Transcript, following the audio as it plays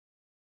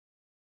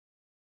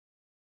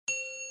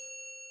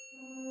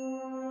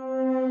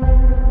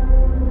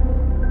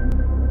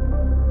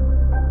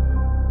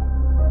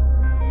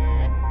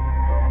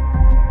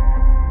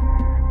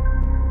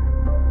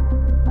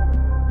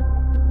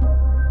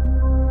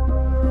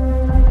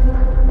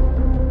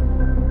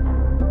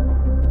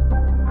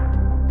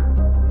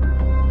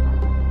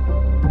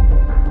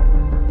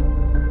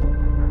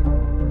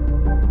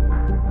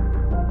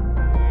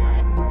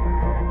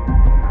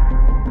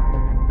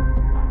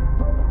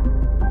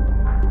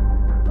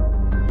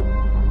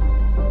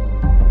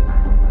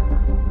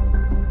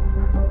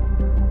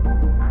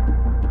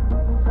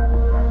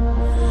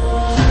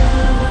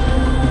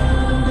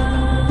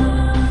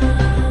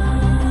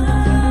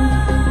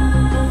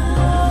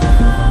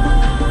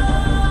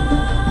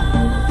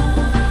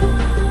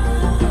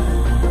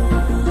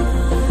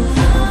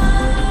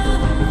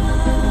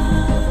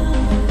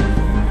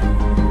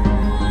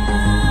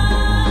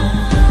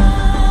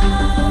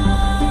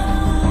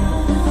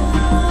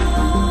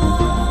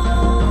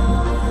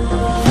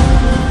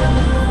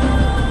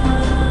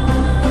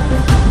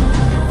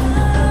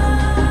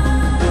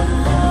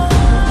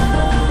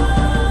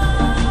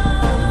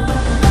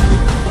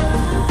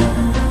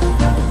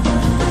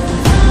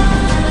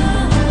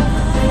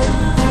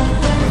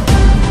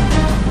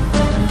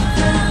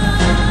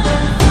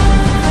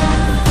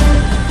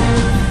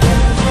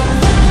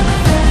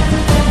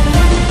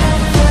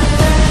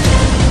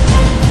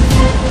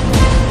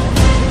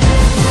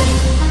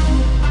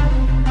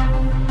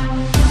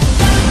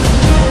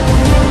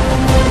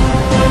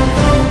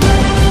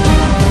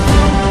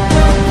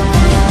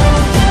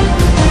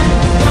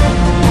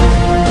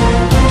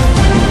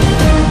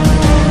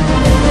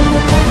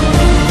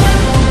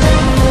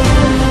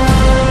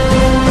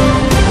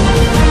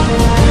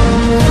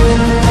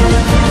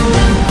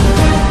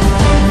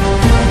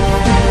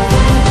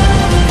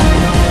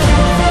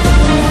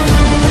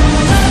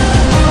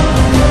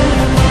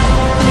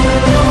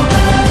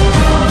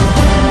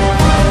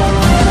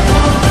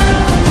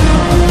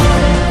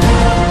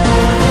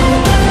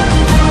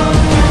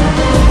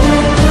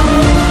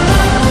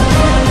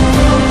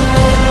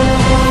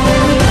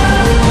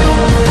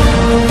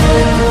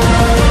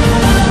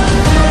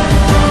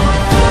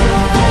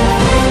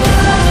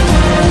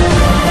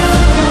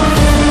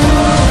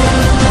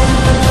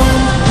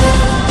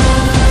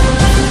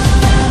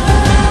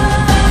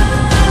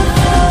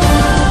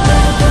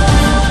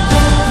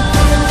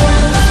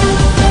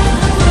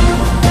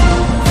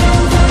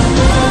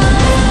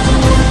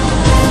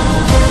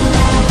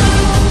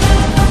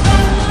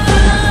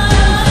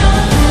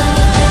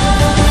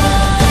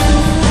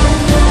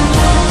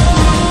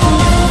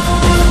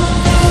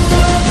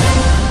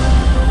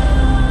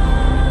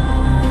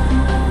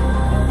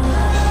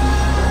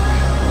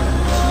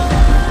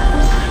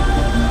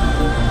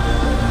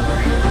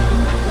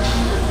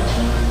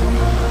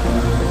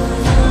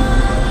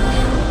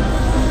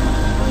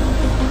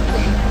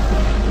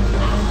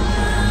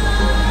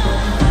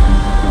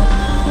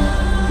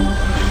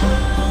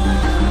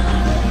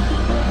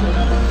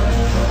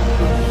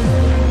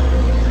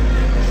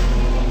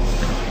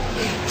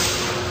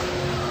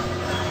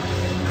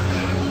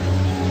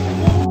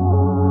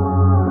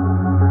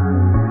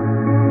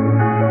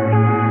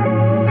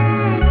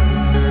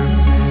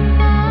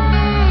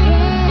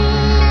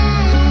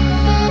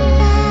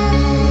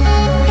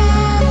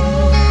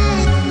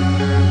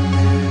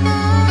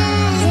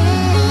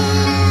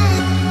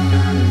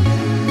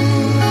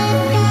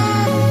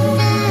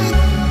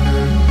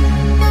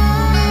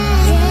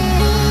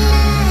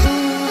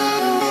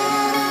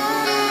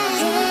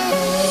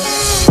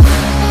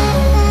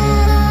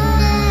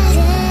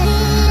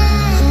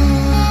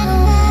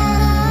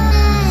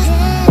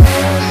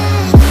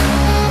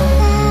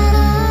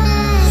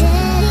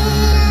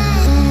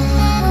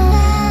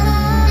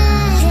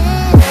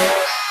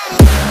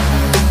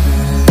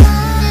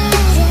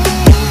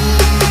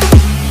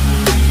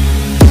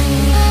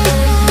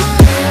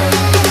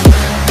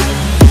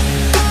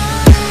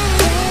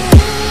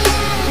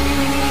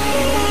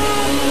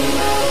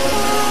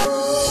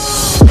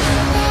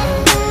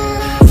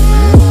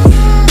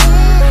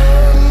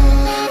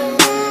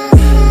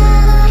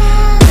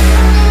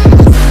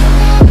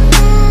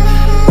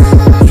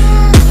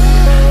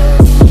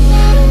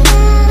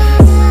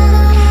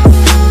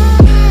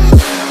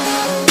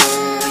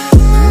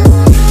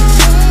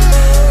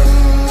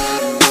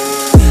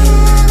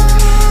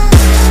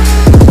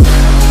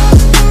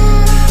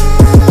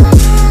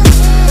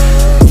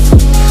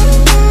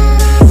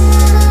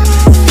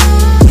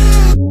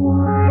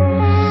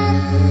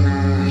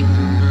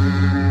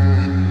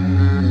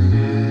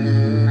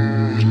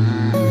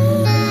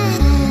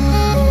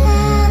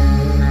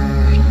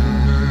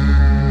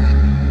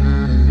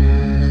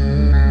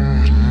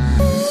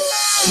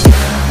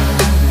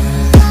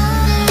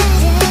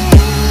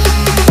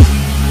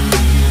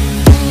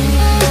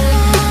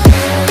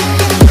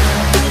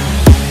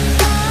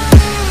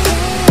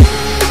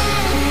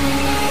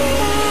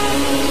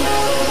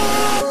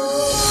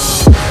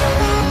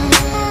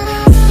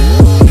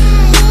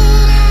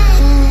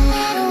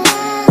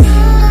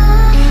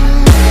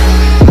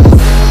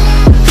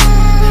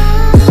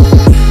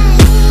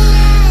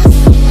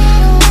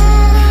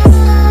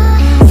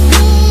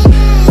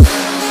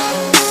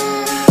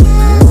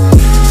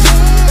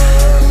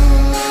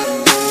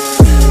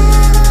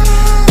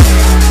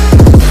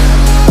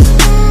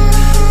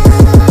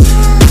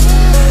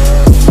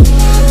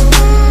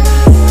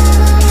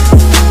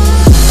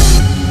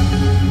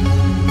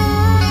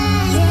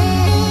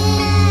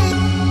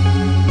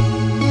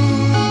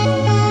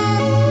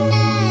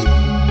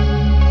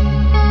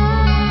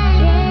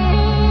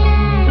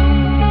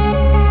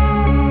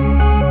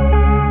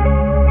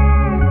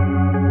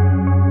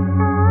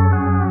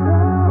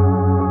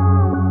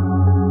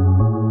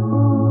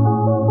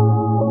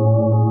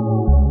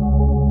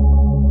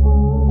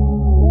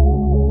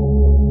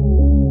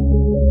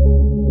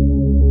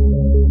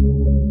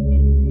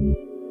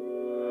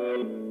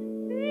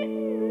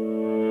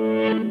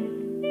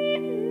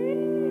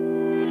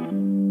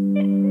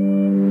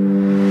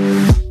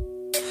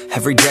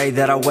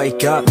that I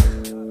wake up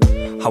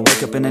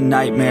in a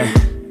nightmare.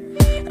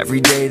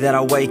 Every day that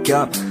I wake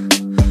up,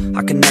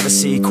 I can never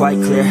see quite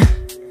clear.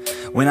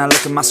 When I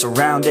look at my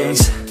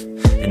surroundings,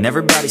 and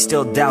everybody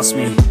still doubts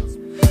me,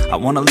 I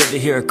wanna live to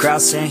hear a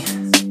crowd sing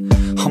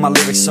all my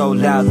lyrics so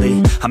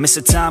loudly. I miss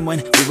a time when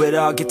we would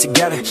all get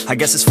together. I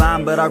guess it's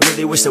fine, but I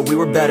really wish that we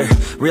were better.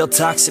 Real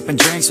talk, sipping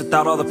drinks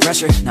without all the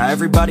pressure. Now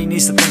everybody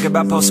needs to think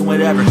about posting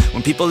whatever.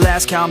 When people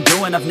ask how I'm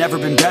doing, I've never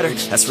been better.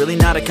 That's really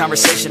not a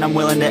conversation I'm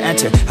willing to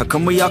enter. How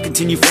come we all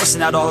continue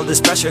forcing out all of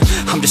this pressure?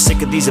 I'm just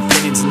sick of these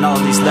opinions and all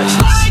of these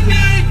lectures. I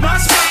need my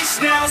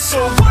space now so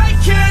I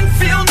can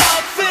feel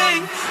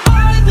nothing.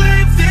 I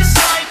live this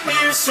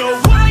nightmare so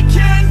I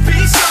can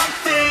be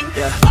something.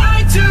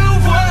 I do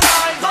what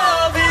I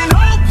love and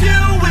hope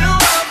you will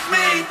love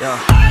me.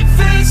 I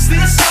face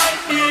this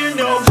nightmare,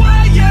 no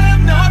I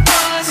am not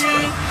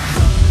running.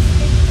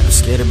 I'm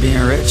scared of being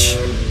rich,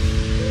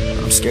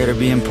 but I'm scared of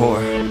being poor.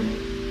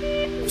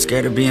 I'm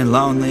scared of being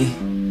lonely,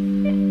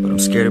 but I'm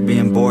scared of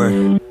being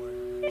bored.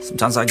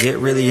 Sometimes I get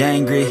really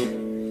angry,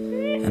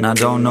 and I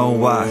don't know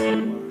why.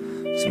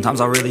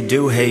 Sometimes I really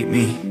do hate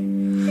me,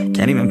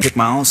 can't even pick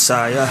my own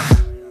side.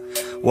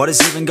 What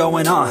is even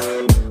going on?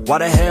 Why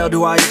the hell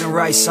do I even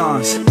write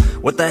songs?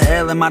 What the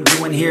hell am I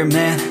doing here,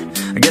 man?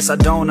 I guess I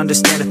don't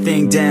understand a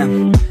thing,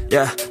 damn.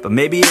 Yeah, but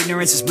maybe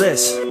ignorance is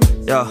bliss.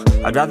 Yo,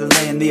 I'd rather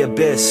lay in the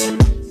abyss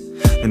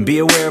than be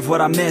aware of what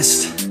I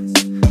missed,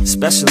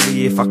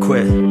 especially if I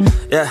quit.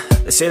 Yeah,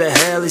 they say that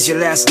hell is your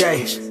last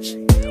day,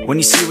 when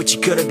you see what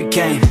you could've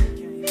became.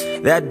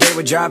 That day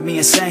would drive me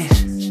insane,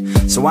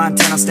 so I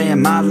intend on staying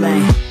in my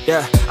lane.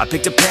 Yeah, I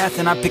picked a path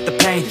and I picked the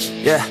pain.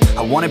 Yeah,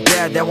 I want it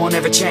bad, that won't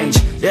ever change.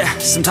 Yeah,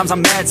 sometimes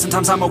I'm mad,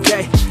 sometimes I'm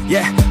okay.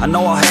 Yeah, I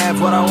know I'll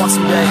have what I want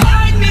someday.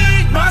 I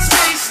need my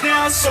space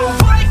now so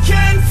I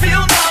can feel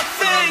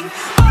nothing.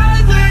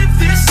 I live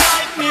this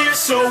nightmare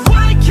so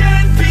I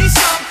can be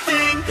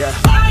something.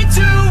 I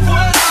do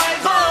what I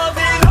love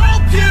and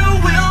hope you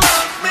will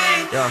love me.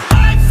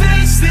 I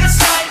face this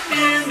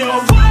nightmare, no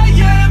I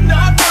am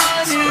not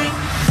running.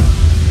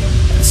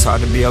 It's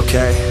hard to be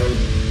okay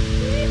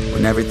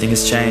when everything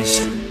has changed.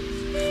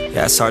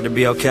 Yeah, it's hard to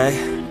be okay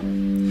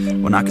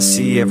when I can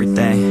see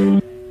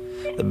everything.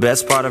 The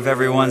best part of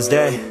everyone's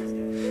day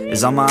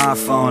is on my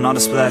iPhone on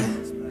display.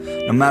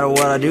 No matter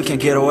what I do, can't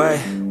get away.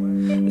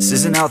 This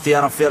isn't healthy,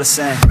 I don't feel the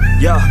same.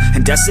 Yo,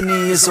 and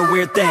destiny is a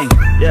weird thing.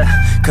 Yeah,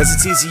 cause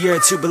it's easier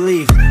to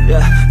believe,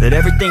 yeah, that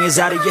everything is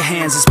out of your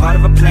hands. It's part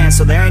of a plan,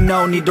 so there ain't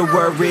no need to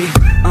worry.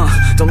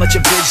 Don't let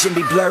your vision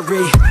be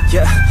blurry.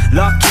 Yeah,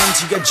 lock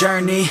into your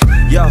journey.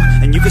 Yo,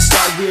 and you can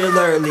start real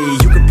early.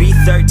 You could be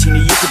 13 or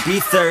you could be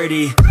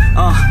 30.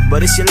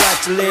 But it's your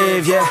life to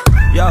live, yeah.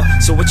 Yo,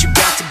 so what you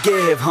got to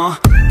give, huh?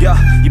 Yo,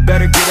 you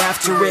better get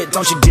after it.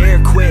 Don't you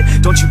dare quit,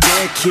 don't you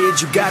dare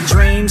kid. You got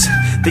dreams,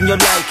 then you're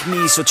like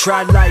me. So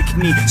try like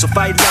me, so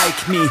fight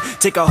like me.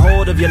 Take a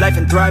hold of your life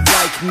and thrive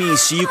like me,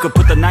 so you could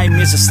put the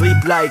nightmares to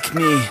sleep like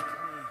me.